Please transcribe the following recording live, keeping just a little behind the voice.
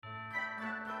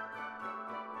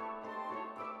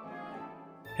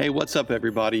Hey, what's up,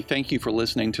 everybody? Thank you for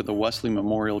listening to the Wesley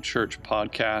Memorial Church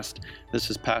podcast. This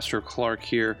is Pastor Clark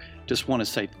here. Just want to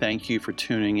say thank you for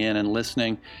tuning in and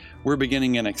listening. We're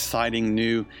beginning an exciting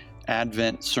new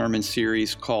Advent sermon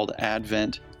series called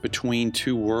Advent Between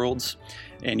Two Worlds.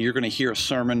 And you're going to hear a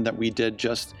sermon that we did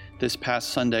just this past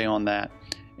Sunday on that,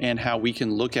 and how we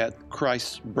can look at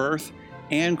Christ's birth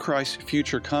and Christ's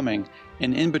future coming.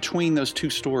 And in between those two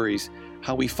stories,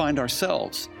 how we find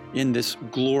ourselves in this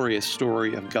glorious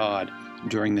story of God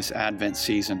during this Advent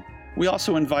season. We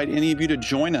also invite any of you to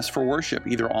join us for worship,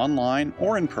 either online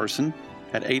or in person,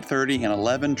 at 8:30 and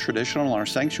 11 traditional in our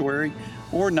sanctuary,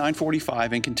 or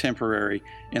 9:45 in contemporary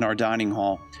in our dining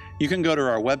hall. You can go to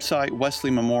our website,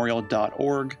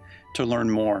 wesleymemorial.org, to learn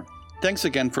more. Thanks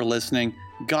again for listening.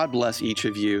 God bless each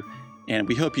of you, and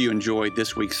we hope you enjoyed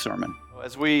this week's sermon.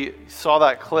 As we saw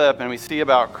that clip and we see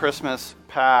about Christmas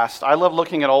past, I love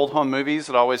looking at old home movies.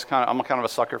 I'm kind of a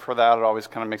sucker for that. It always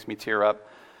kind of makes me tear up.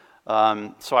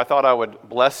 So I thought I would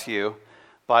bless you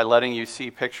by letting you see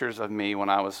pictures of me when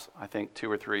I was, I think,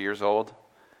 2 or 3 years old.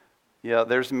 Yeah,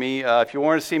 there's me. If you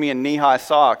want to see me in knee-high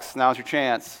socks, now's your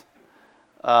chance.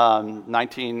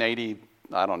 1980,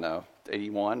 I don't know,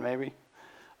 81 maybe.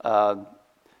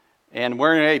 And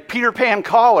wearing a Peter Pan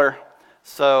collar.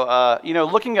 So,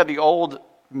 looking at the old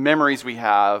memories we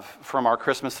have from our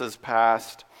Christmases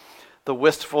past, the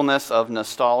wistfulness of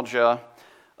nostalgia,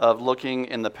 of looking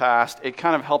in the past, it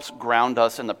kind of helps ground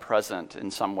us in the present in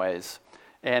some ways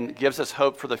and gives us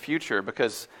hope for the future,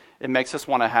 because it makes us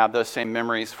want to have those same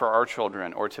memories for our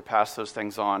children or to pass those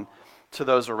things on to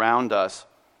those around us.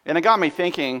 And it got me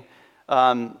thinking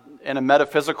in a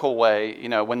metaphysical way,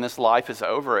 when this life is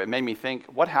over, it made me think,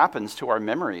 what happens to our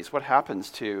memories? What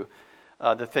happens to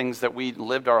the things that we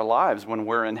lived our lives when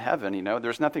we're in heaven?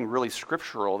 There's nothing really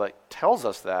scriptural that tells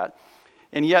us that.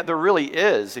 And yet there really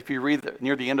is. If you read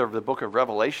near the end of the book of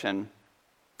Revelation,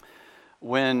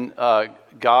 when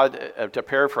God, to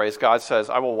paraphrase, God says,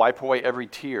 I will wipe away every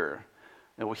tear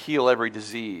and will heal every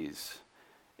disease.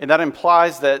 And that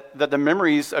implies that the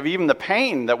memories of even the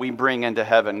pain that we bring into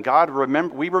heaven,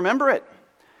 we remember it.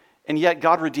 And yet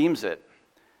God redeems it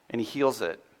and He heals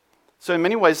it. So in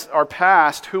many ways, our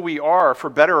past, who we are, for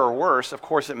better or worse, of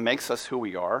course it makes us who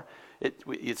we are.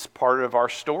 It's part of our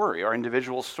story, our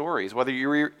individual stories. Whether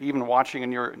you're even watching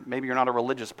and maybe you're not a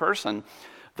religious person,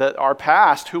 that our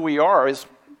past, who we are,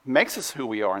 makes us who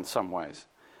we are in some ways.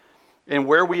 And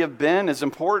where we have been is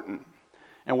important.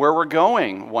 And where we're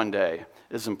going one day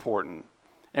is important.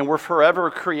 And we're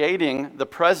forever creating the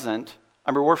present.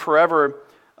 We're forever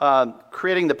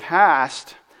creating the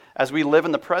past as we live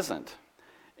in the present.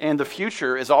 And the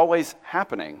future is always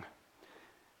happening.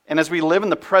 And as we live in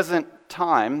the present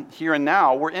time, here and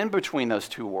now, we're in between those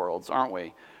two worlds, aren't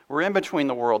we? We're in between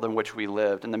the world in which we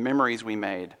lived and the memories we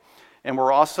made. And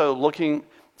we're also looking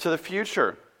to the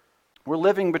future. We're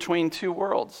living between two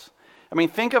worlds.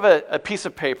 Think of a piece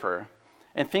of paper,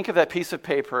 and think of that piece of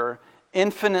paper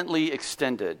infinitely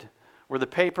extended, where the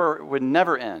paper would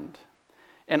never end.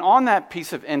 And on that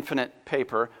piece of infinite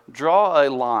paper, draw a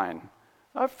line.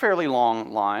 A fairly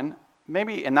long line,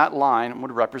 maybe, and that line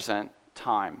would represent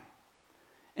time.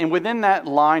 And within that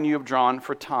line you have drawn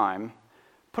for time,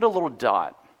 put a little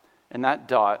dot, and that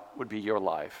dot would be your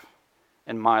life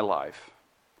and my life.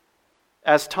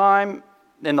 As time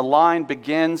in the line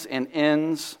begins and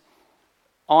ends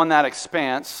on that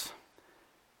expanse,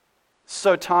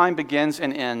 so time begins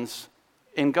and ends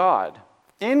in God.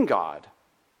 In God.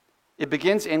 It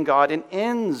begins in God and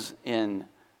ends in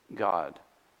God.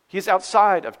 He's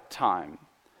outside of time.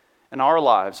 And our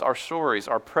lives, our stories,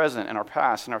 our present and our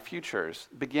past and our futures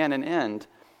begin and end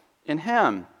in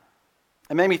Him.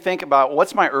 It made me think about,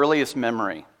 what's my earliest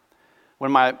memory?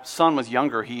 When my son was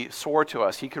younger, he swore to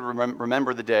us he could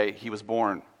remember the day he was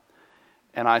born.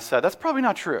 And I said, that's probably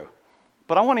not true.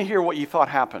 But I want to hear what you thought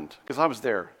happened, because I was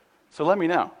there. So let me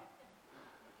know.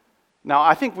 Now,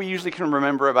 I think we usually can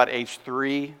remember about age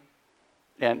 3.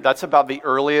 And that's about the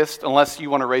earliest, unless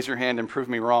you want to raise your hand and prove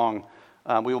me wrong.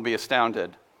 We will be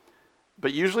astounded.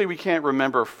 But usually we can't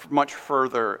remember much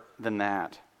further than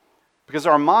that. Because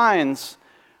our minds,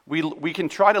 we can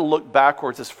try to look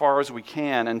backwards as far as we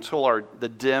can until the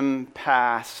dim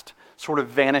past sort of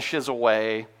vanishes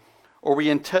away. Or we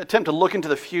attempt to look into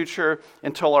the future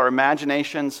until our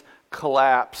imaginations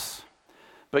collapse.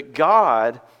 But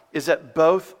God is at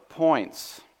both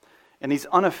points, and He's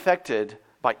unaffected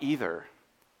by either.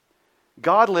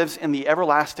 God lives in the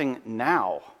everlasting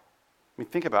now.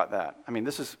 Think about that.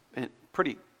 This is it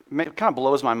kind of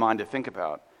blows my mind to think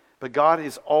about. But God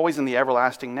is always in the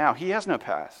everlasting now. He has no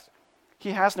past.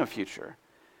 He has no future.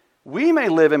 We may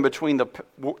live in between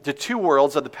the two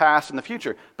worlds of the past and the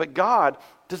future, but God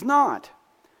does not.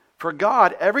 For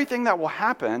God, everything that will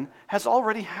happen has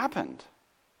already happened.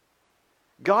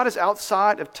 God is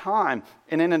outside of time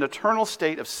and in an eternal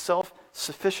state of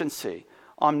self-sufficiency,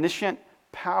 omniscient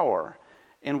power,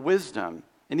 and wisdom.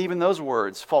 And even those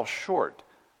words fall short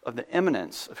of the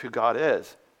immanence of who God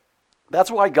is.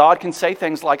 That's why God can say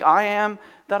things like, I am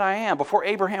that I am. Before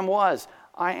Abraham was,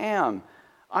 I am.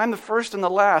 I'm the first and the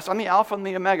last. I'm the Alpha and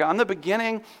the Omega. I'm the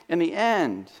beginning and the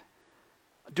end.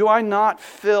 Do I not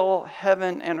fill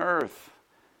heaven and earth?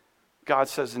 God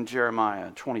says in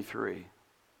Jeremiah 23.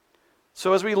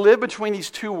 So as we live between these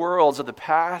two worlds of the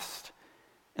past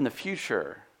and the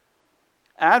future,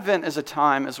 Advent is a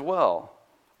time as well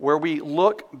where we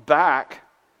look back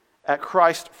at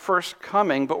Christ's first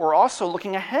coming, but we're also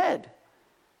looking ahead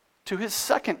to his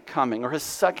second coming, or his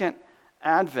second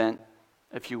advent,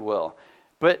 if you will.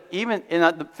 But even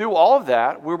through all of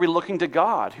that, we'll be looking to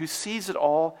God, who sees it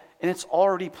all, and it's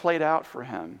already played out for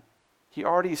him. He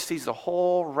already sees the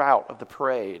whole route of the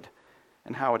parade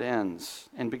and how it ends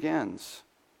and begins.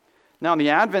 Now, in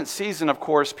the Advent season, of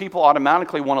course, people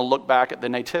automatically want to look back at the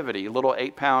Nativity, little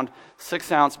 8-pound,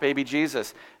 6-ounce baby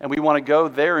Jesus, and we want to go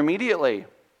there immediately.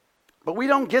 But we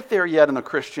don't get there yet in the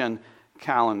Christian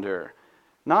calendar.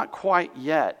 Not quite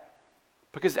yet.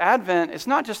 Because Advent is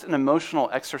not just an emotional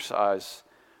exercise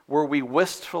where we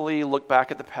wistfully look back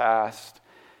at the past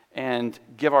and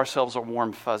give ourselves a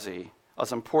warm fuzzy,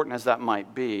 as important as that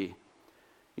might be.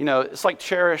 You know, it's like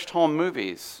cherished home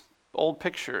movies, old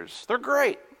pictures. They're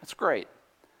great. It's great.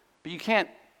 But you can't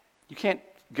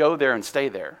go there and stay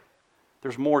there.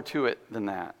 There's more to it than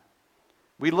that.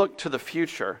 We look to the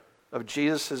future of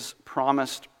Jesus'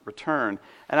 promised return.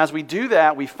 And as we do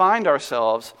that, we find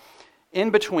ourselves in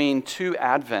between two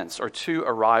advents, or two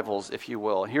arrivals, if you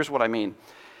will. Here's what I mean.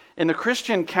 In the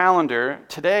Christian calendar,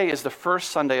 today is the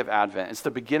first Sunday of Advent. It's the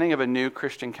beginning of a new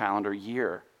Christian calendar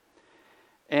year.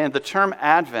 And the term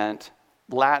Advent,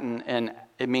 Latin, and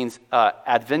it means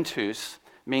adventus,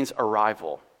 means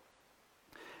arrival.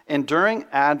 And during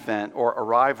Advent, or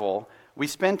arrival, we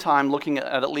spend time looking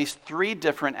at least 3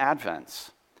 different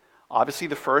Advents. Obviously,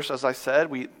 the first, as I said,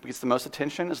 gets the most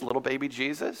attention is little baby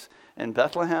Jesus in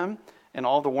Bethlehem and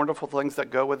all the wonderful things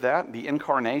that go with that. The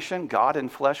incarnation, God in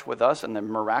flesh with us, and the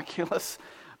miraculous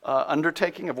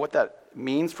undertaking of what that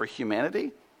means for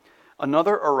humanity.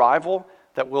 Another arrival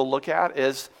that we'll look at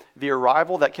is the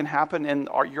arrival that can happen in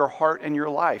your heart and your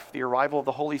life, the arrival of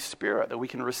the Holy Spirit that we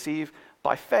can receive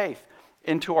by faith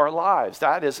into our lives.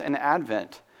 That is an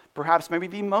Advent, perhaps maybe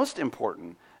the most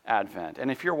important Advent.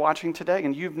 And if you're watching today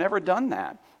and you've never done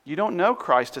that, you don't know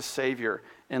Christ as Savior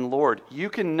and Lord, you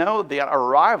can know the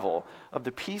arrival of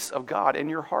the peace of God in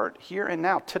your heart here and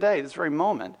now, today, this very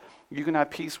moment. You can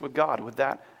have peace with God with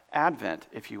that Advent,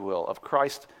 if you will, of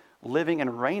Christ living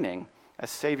and reigning as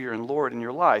Savior and Lord in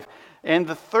your life. And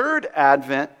the third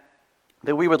Advent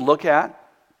that we would look at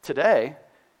today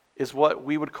is what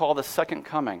we would call the second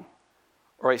coming,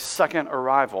 or a second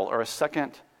arrival, or a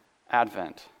second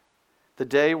Advent. The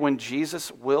day when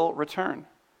Jesus will return,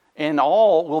 and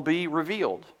all will be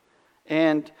revealed.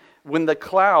 And when the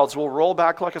clouds will roll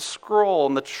back like a scroll,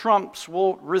 and the trumps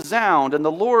will resound, and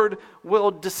the Lord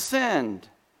will descend.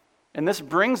 And this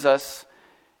brings us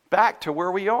back to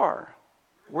where we are.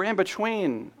 We're in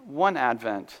between one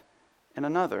Advent and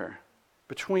another,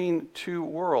 between two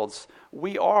worlds.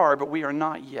 We are, but we are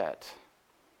not yet.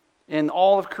 And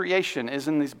all of creation is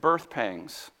in these birth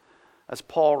pangs, as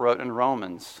Paul wrote in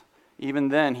Romans. Even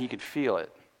then, he could feel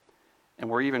it. And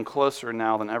we're even closer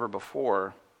now than ever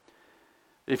before.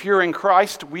 If you're in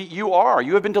Christ,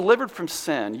 you have been delivered from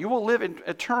sin. You will live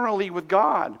eternally with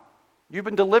God. You've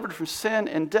been delivered from sin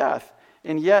and death.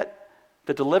 And yet,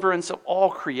 the deliverance of all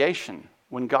creation,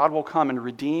 when God will come and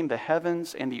redeem the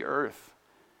heavens and the earth,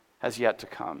 has yet to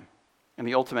come. And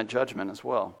the ultimate judgment as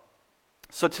well.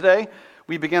 So today,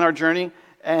 we begin our journey,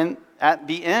 and at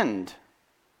the end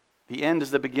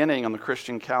is the beginning on the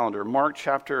Christian calendar. Mark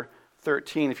chapter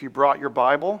 13. If you brought your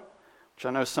Bible, which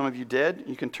I know some of you did,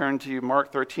 you can turn to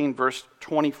Mark 13, verse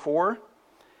 24.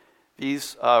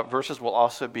 These verses will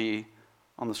also be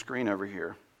on the screen over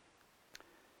here.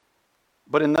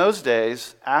 But in those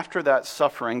days, after that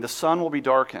suffering, the sun will be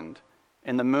darkened,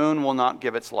 and the moon will not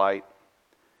give its light,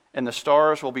 and the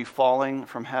stars will be falling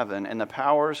from heaven, and the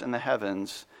powers in the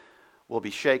heavens will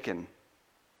be shaken.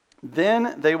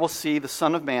 Then they will see the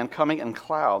Son of Man coming in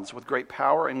clouds with great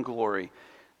power and glory.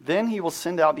 Then he will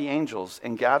send out the angels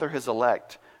and gather his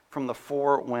elect from the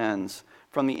four winds,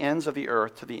 from the ends of the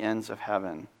earth to the ends of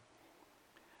heaven.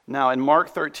 Now in Mark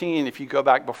 13, if you go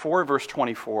back before verse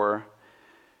 24,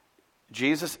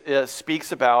 Jesus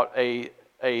speaks about a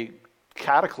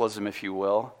cataclysm, if you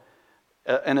will,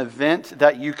 an event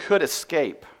that you could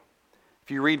escape.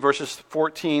 If you read verses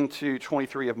 14 to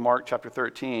 23 of Mark chapter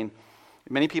 13,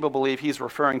 many people believe he's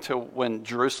referring to when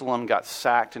Jerusalem got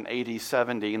sacked in AD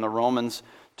 70 and the Romans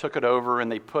took it over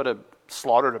and they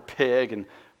slaughtered a pig and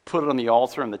put it on the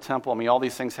altar in the temple. I mean, all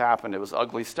these things happened. It was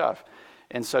ugly stuff.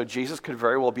 And so Jesus could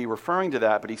very well be referring to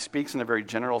that, but he speaks in a very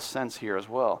general sense here as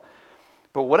well.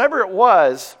 But whatever it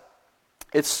was,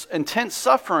 it's intense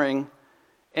suffering,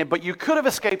 but you could have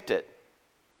escaped it.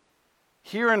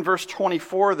 Here in verse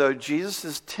 24, though,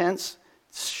 Jesus' tense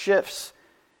shifts,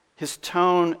 his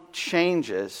tone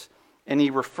changes, and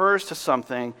he refers to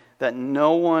something that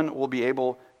no one will be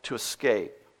able to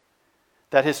escape.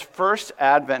 That his first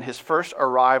advent, his first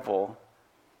arrival,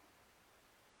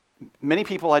 many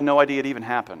people had no idea it even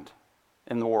happened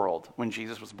in the world when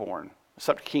Jesus was born,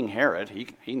 except King Herod,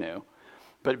 he knew.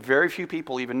 But very few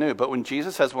people even knew. But when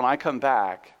Jesus says, when I come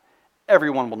back,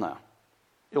 everyone will know.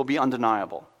 It will be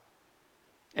undeniable.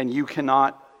 And you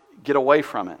cannot get away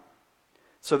from it.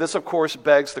 So this, of course,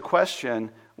 begs the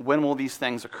question, when will these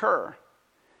things occur?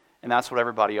 And that's what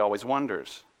everybody always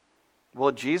wonders.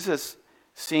 Well, Jesus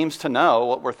seems to know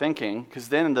what we're thinking, because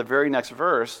then in the very next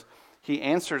verse, he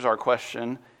answers our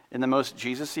question in the most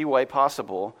Jesus-y way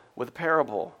possible with a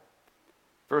parable.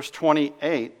 Verse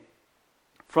 28,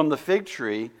 from the fig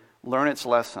tree, learn its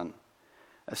lesson.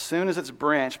 As soon as its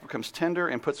branch becomes tender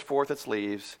and puts forth its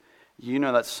leaves, you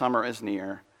know that summer is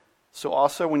near. So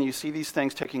also when you see these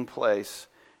things taking place,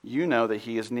 you know that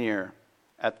he is near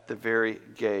at the very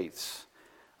gates.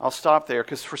 I'll stop there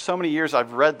because for so many years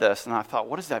I've read this and I thought,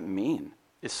 what does that mean?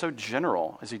 It's so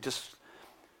general. Is he just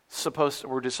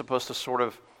we're just supposed to sort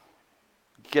of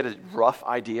get a rough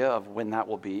idea of when that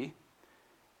will be?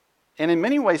 And in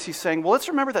many ways he's saying, well, let's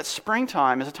remember that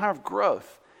springtime is a time of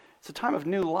growth. It's a time of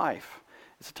new life.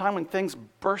 It's a time when things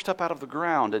burst up out of the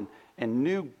ground and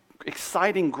new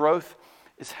exciting growth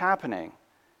is happening.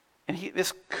 And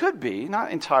this could be,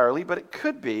 not entirely, but it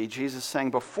could be Jesus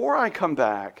saying, before I come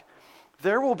back,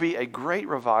 there will be a great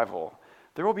revival.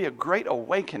 There will be a great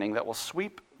awakening that will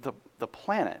sweep the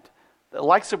planet, the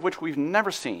likes of which we've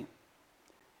never seen.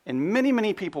 And many,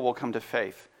 many people will come to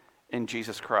faith in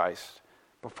Jesus Christ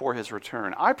before his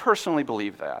return. I personally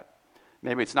believe that.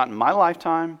 Maybe it's not in my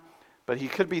lifetime, but he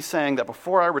could be saying that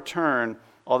before I return,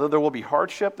 although there will be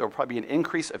hardship, there will probably be an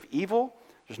increase of evil.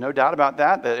 There's no doubt about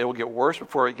that it will get worse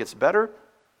before it gets better.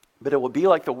 But it will be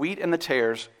like the wheat and the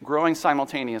tares growing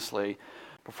simultaneously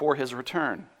before his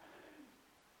return.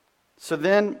 So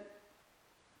then,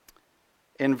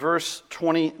 in verse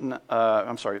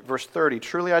 30,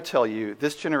 truly I tell you,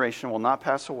 this generation will not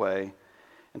pass away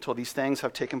until these things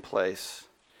have taken place.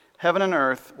 Heaven and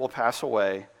earth will pass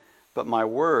away, but my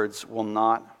words will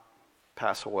not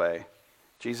pass away.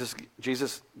 Jesus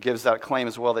gives that claim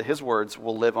as well, that his words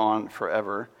will live on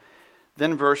forever.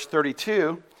 Then verse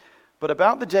 32, but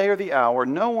about the day or the hour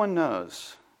no one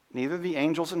knows, neither the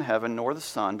angels in heaven nor the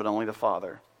Son, but only the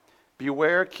Father.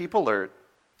 Beware, keep alert,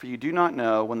 for you do not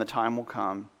know when the time will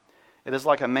come. It is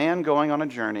like a man going on a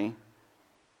journey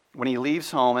when he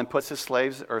leaves home and puts his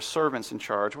slaves or servants in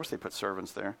charge. I wish they put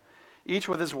servants there. Each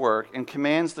with his work, and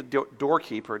commands the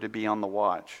doorkeeper to be on the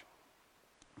watch.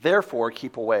 Therefore,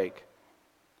 keep awake.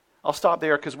 I'll stop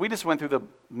there because we just went through the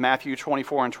Matthew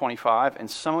 24 and 25, and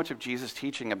so much of Jesus'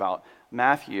 teaching about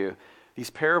Matthew, these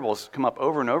parables come up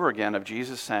over and over again of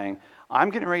Jesus saying,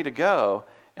 I'm getting ready to go,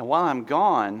 and while I'm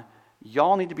gone,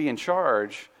 y'all need to be in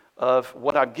charge of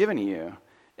what I've given you.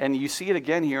 And you see it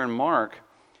again here in Mark.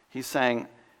 He's saying,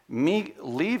 me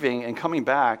leaving and coming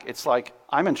back, it's like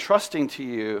I'm entrusting to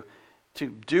you to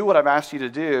do what I've asked you to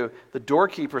do. The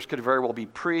doorkeepers could very well be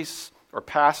priests or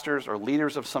pastors or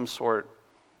leaders of some sort.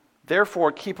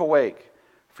 Therefore, keep awake,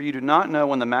 for you do not know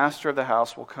when the master of the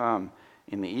house will come,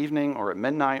 in the evening or at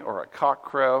midnight or at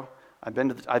cockcrow.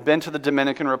 I've been to the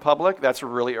Dominican Republic. That's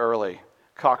really early,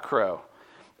 cockcrow.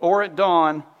 Or at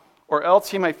dawn, or else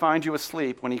he may find you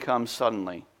asleep when he comes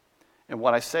suddenly. And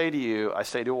what I say to you, I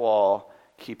say to all,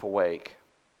 keep awake.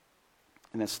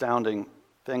 And astounding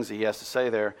things that he has to say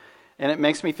there. And it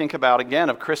makes me think about, again,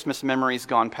 of Christmas memories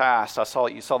gone past.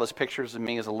 You saw those pictures of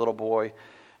me as a little boy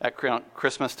at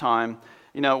Christmas time.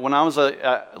 You know, when I was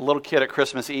a little kid at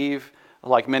Christmas Eve,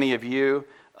 like many of you,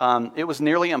 it was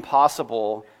nearly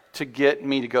impossible to get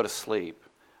me to go to sleep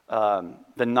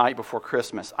the night before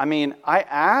Christmas. I mean, I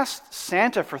asked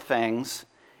Santa for things,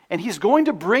 and he's going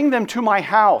to bring them to my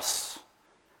house.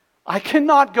 I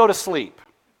cannot go to sleep.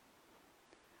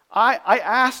 I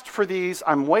asked for these.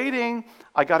 I'm waiting.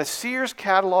 I got a Sears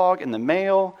catalog in the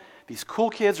mail. These cool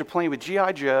kids are playing with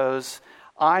G.I. Joes.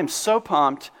 I'm so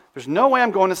pumped. There's no way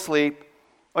I'm going to sleep.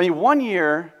 I mean, 1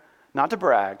 year, not to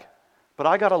brag, but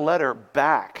I got a letter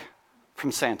back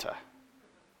from Santa.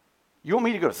 You want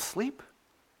me to go to sleep?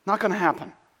 Not going to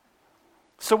happen.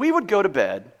 So we would go to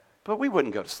bed, but we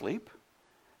wouldn't go to sleep.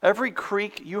 Every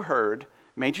creak you heard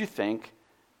made you think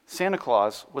Santa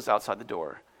Claus was outside the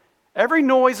door. Every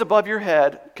noise above your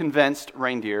head convinced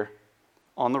reindeer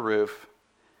on the roof.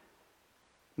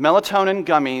 Melatonin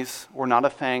gummies were not a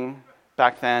thing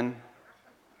back then.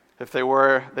 If they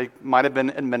were, they might have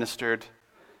been administered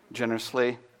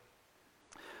generously.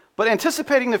 But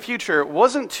anticipating the future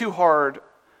wasn't too hard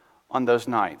on those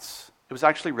nights. It was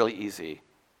actually really easy.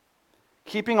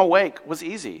 Keeping awake was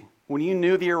easy. When you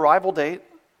knew the arrival date,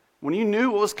 when you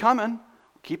knew what was coming,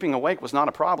 keeping awake was not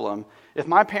a problem. If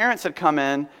my parents had come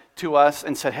in to us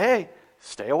and said, hey,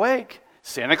 stay awake.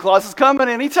 Santa Claus is coming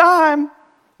anytime.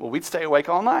 Well, we'd stay awake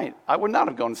all night. I would not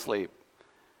have gone to sleep.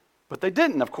 But they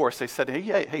didn't, of course. They said,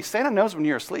 hey, Santa knows when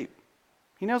you're asleep.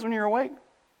 He knows when you're awake.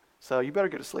 So you better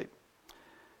go to sleep.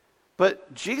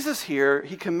 But Jesus here,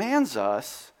 he commands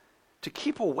us to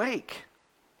keep awake.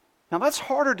 Now that's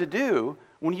harder to do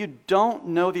when you don't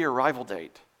know the arrival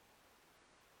date.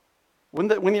 When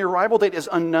the arrival date is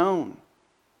unknown.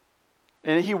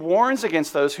 And he warns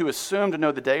against those who assume to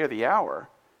know the day or the hour.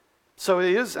 So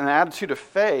it is an attitude of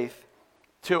faith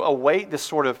to await this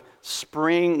sort of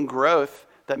spring growth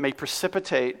that may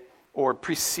precipitate or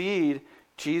precede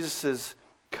Jesus'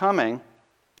 coming.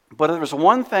 But if there's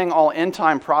one thing all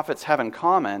end-time prophets have in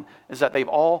common is that they've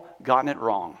all gotten it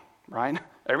wrong, right?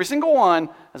 Every single one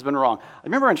has been wrong. I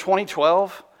remember in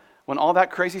 2012 when all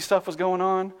that crazy stuff was going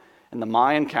on, and the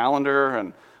Mayan calendar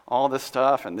and all this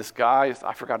stuff, and this guy,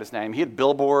 I forgot his name, he had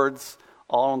billboards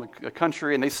all in the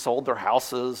country, and they sold their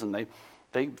houses, and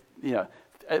they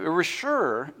were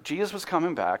sure Jesus was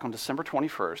coming back on December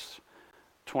 21st,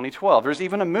 2012. There's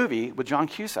even a movie with John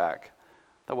Cusack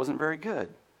that wasn't very good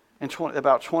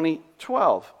about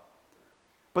 2012.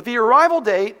 But the arrival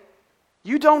date,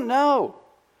 you don't know.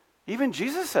 Even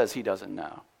Jesus says he doesn't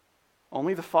know.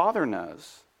 Only the Father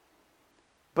knows.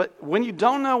 But when you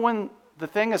don't know when the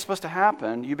thing is supposed to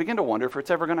happen, you begin to wonder if it's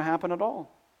ever going to happen at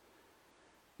all.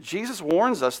 Jesus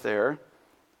warns us there,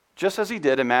 just as he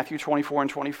did in Matthew 24 and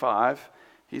 25.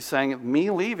 He's saying, me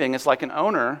leaving is like an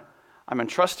owner. I'm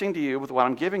entrusting to you with what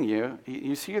I'm giving you.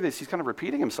 You see this, he's kind of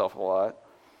repeating himself a lot.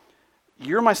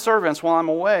 You're my servants while I'm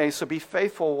away, so be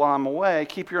faithful while I'm away.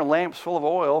 Keep your lamps full of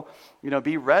oil,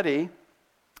 be ready.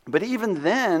 But even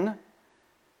then,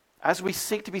 as we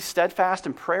seek to be steadfast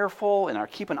and prayerful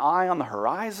and keep an eye on the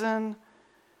horizon,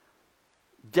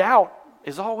 doubt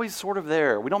is always sort of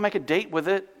there. We don't make a date with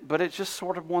it, but it just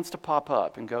sort of wants to pop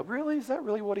up and go, really? Is that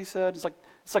really what he said?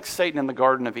 It's like Satan in the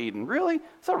Garden of Eden. Really?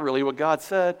 Is that really what God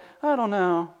said? I don't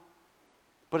know.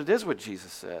 But it is what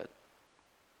Jesus said.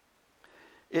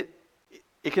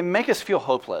 It can make us feel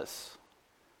hopeless,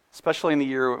 especially in the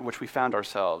year in which we found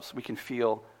ourselves. We can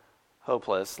feel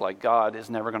hopeless, like God is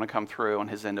never going to come through on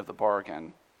his end of the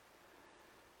bargain.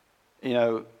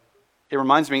 It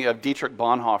reminds me of Dietrich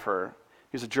Bonhoeffer.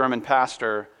 He was a German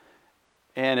pastor,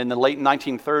 and in the late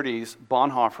 1930s,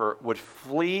 Bonhoeffer would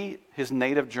flee his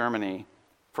native Germany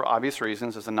for obvious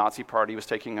reasons, as the Nazi party was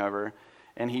taking over,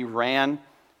 and he ran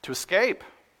to escape.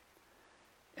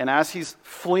 And as he's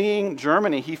fleeing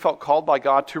Germany, he felt called by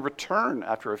God to return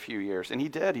after a few years, and he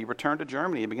did. He returned to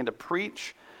Germany and began to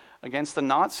preach against the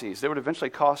Nazis. They would eventually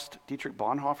cost Dietrich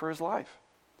Bonhoeffer his life.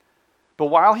 But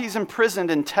while he's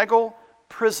imprisoned in Tegel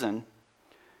prison,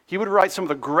 he would write some of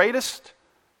the greatest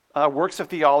works of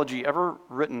theology ever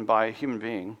written by a human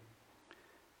being.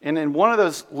 And in one of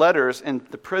those letters in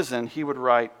the prison, he would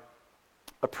write,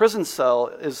 a prison cell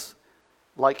is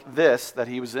like this that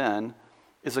he was in,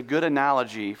 is a good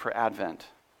analogy for Advent.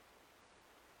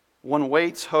 One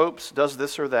waits, hopes, does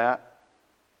this or that,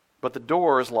 but the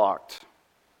door is locked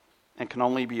and can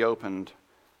only be opened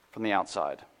from the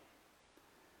outside.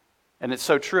 And it's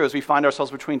so true. As we find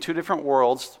ourselves between two different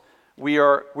worlds,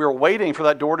 we're waiting for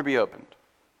that door to be opened.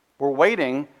 We're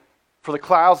waiting for the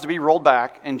clouds to be rolled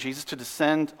back and Jesus to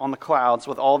descend on the clouds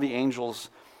with all the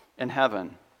angels in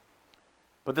heaven.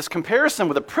 But this comparison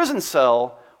with a prison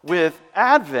cell with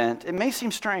Advent, it may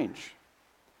seem strange.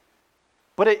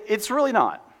 But it's really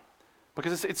not.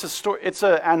 Because it's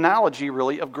an analogy,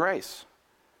 really, of grace.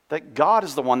 That God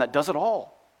is the one that does it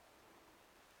all.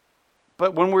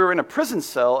 But when we're in a prison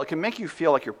cell, it can make you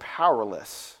feel like you're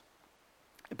powerless.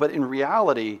 But in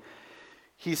reality,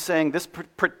 he's saying this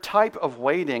type of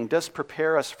waiting does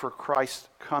prepare us for Christ's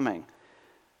coming.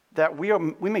 That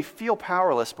we may feel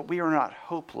powerless, but we are not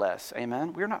hopeless.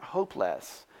 Amen? We are not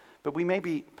hopeless, but we may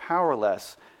be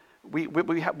powerless.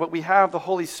 but we have the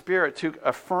Holy Spirit to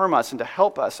affirm us and to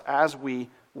help us as we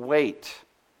wait.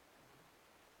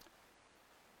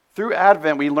 Through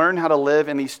Advent, we learn how to live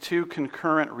in these two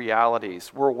concurrent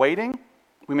realities. We're waiting.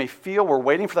 We may feel we're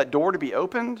waiting for that door to be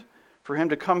opened, for him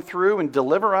to come through and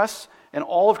deliver us and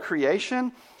all of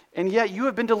creation, and yet you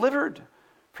have been delivered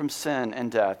from sin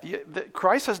and death.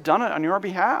 Christ has done it on your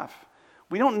behalf.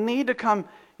 We don't need to come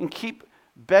and keep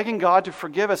begging God to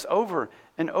forgive us over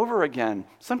and over again.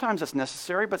 Sometimes that's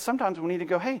necessary, but sometimes we need to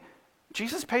go, hey,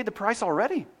 Jesus paid the price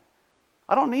already.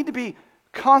 I don't need to be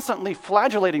constantly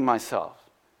flagellating myself.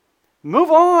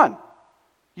 Move on.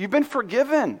 You've been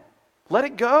forgiven. Let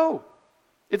it go.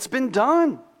 It's been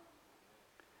done.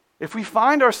 If we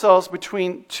find ourselves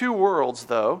between two worlds,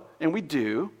 though, and we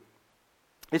do,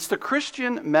 it's the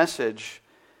Christian message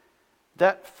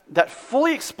that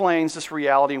fully explains this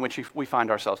reality in which we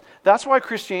find ourselves. That's why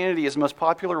Christianity is the most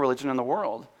popular religion in the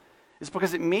world. It's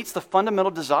because it meets the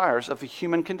fundamental desires of the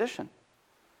human condition.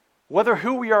 Whether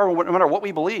who we are, no matter what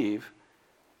we believe,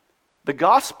 the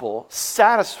gospel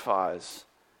satisfies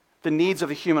the needs of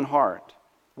the human heart.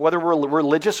 Whether we're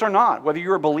religious or not, whether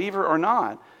you're a believer or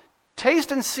not,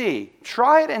 taste and see,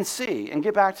 try it and see, and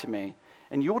get back to me,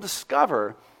 and you will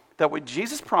discover that what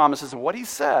Jesus promises and what he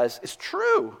says is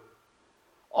true.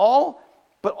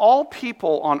 But all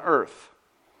people on earth,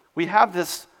 we have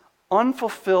this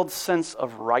unfulfilled sense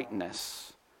of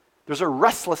rightness. There's a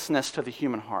restlessness to the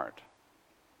human heart.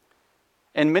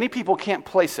 And many people can't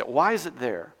place it. Why is it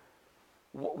there?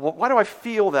 Why do I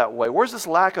feel that way? Where's this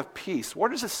lack of peace? Where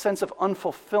does this sense of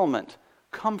unfulfillment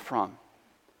come from?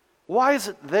 Why is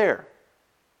it there?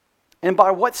 And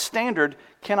by what standard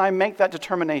can I make that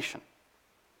determination?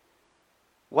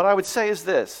 What I would say is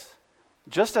this.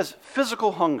 Just as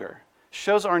physical hunger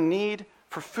shows our need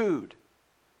for food,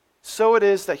 so it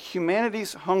is that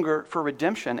humanity's hunger for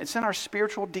redemption, it's in our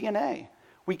spiritual DNA.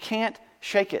 We can't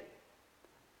shake it.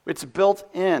 It's built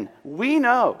in. We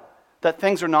know that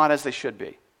things are not as they should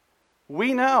be.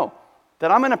 We know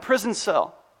that I'm in a prison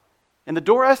cell and the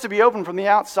door has to be open from the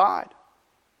outside.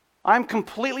 I'm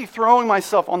completely throwing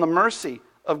myself on the mercy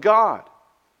of God.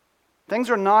 Things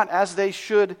are not as they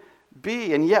should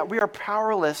be, and yet we are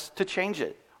powerless to change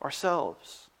it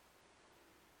ourselves.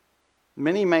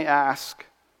 Many may ask,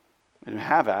 and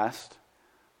have asked,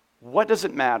 what does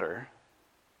it matter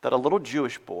that a little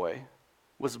Jewish boy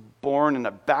was born in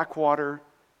a backwater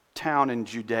town in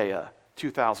Judea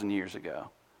 2,000 years ago?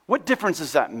 What difference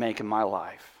does that make in my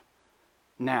life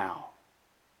now?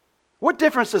 What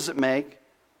difference does it make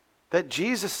that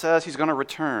Jesus says he's going to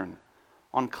return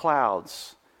on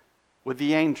clouds with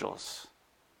the angels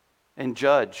and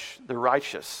judge the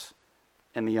righteous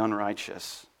and the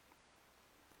unrighteous?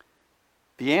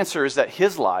 The answer is that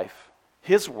his life,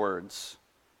 his words,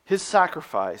 his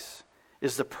sacrifice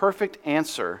is the perfect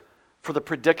answer for the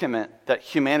predicament that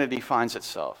humanity finds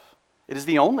itself. It is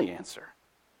the only answer.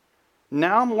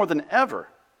 Now more than ever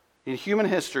in human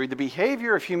history, the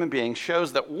behavior of human beings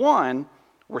shows that one,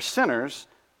 we're sinners,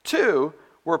 two,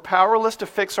 we're powerless to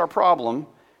fix our problem,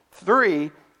 three,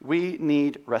 we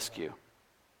need rescue.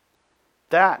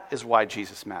 That is why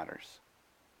Jesus matters.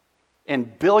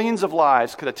 And billions of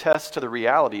lives could attest to the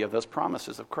reality of those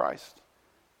promises of Christ.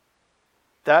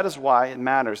 That is why it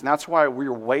matters. And that's why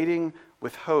we're waiting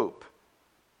with hope.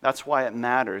 That's why it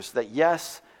matters that,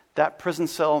 yes, that prison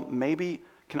cell maybe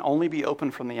can only be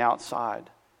opened from the outside.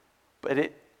 But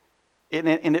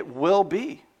it will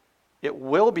be. It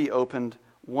will be opened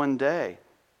one day.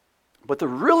 But the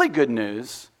really good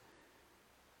news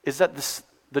is that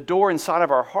the door inside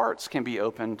of our hearts can be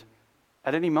opened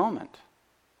at any moment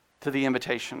to the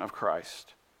invitation of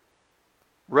Christ.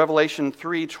 Revelation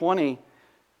 3:20,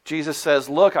 Jesus says,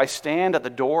 "Look, I stand at the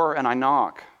door and I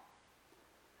knock.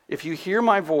 If you hear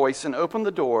my voice and open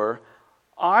the door,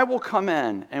 I will come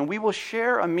in and we will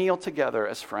share a meal together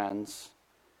as friends.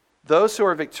 Those who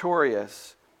are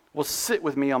victorious will sit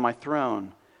with me on my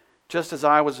throne, just as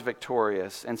I was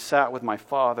victorious and sat with my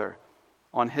Father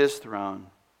on his throne."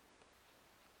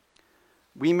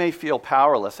 We may feel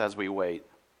powerless as we wait,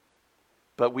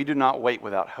 but we do not wait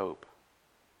without hope.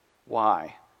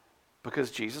 Why?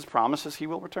 Because Jesus promises he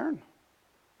will return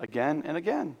again and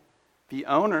again. The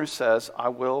owner says, I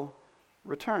will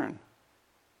return.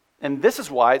 And this is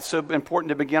why it's so important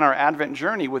to begin our Advent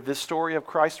journey with this story of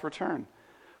Christ's return.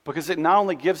 Because it not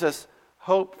only gives us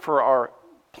hope for our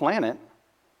planet,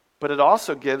 but it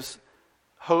also gives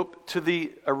hope to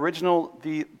the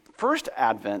first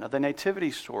Advent of the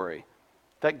Nativity story.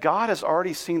 That God has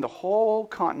already seen the whole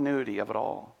continuity of it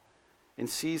all and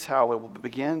sees how it will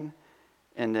begin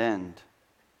and end.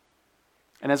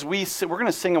 And as we're going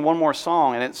to sing one more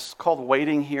song, and it's called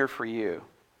Waiting Here for You.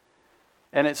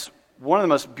 And it's one of the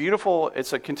most beautiful,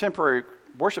 it's a contemporary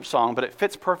worship song, but it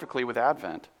fits perfectly with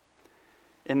Advent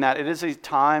in that it is a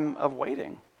time of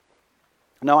waiting.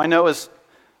 Now, I know as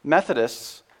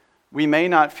Methodists, we may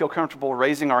not feel comfortable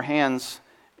raising our hands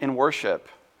in worship.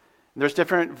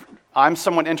 I'm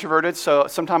somewhat introverted, so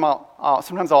sometimes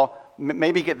I'll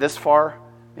maybe get this far,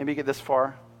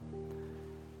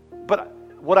 But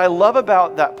what I love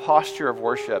about that posture of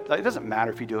worship, it doesn't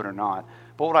matter if you do it or not,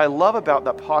 but what I love about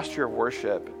that posture of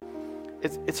worship,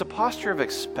 it's a posture of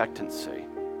expectancy.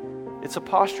 It's a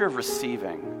posture of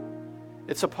receiving.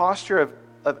 It's a posture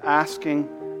of asking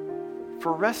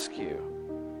for rescue.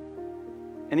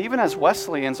 And even as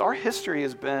Wesleyans, our history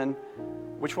has been,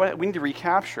 which we need to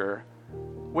recapture,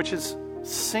 which is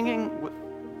singing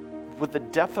with the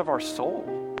depth of our soul.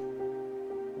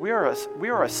 We are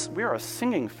a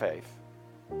singing faith.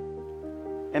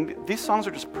 And these songs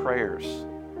are just prayers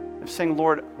of saying,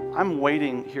 Lord, I'm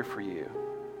waiting here for you.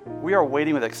 We are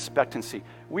waiting with expectancy.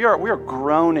 We are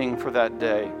groaning for that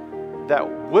day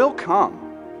that will come.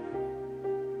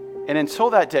 And until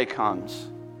that day comes,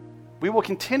 we will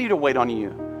continue to wait on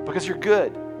you because you're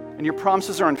good and your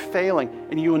promises are unfailing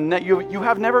and you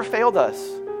have never failed us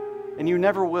and you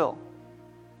never will.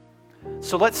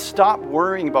 So let's stop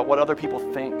worrying about what other people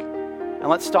think and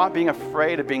let's stop being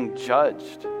afraid of being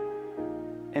judged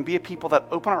and be a people that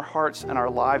open our hearts and our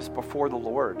lives before the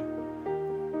Lord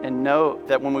and know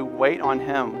that when we wait on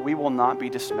Him, we will not be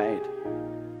dismayed,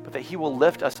 but that He will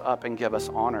lift us up and give us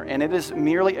honor. And it is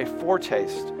merely a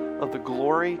foretaste of the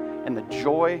glory and the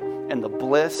joy and the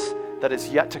bliss that is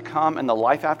yet to come in the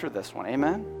life after this one.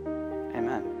 Amen?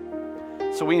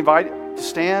 Amen. So we invite you to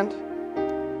stand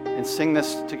and sing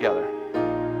this together.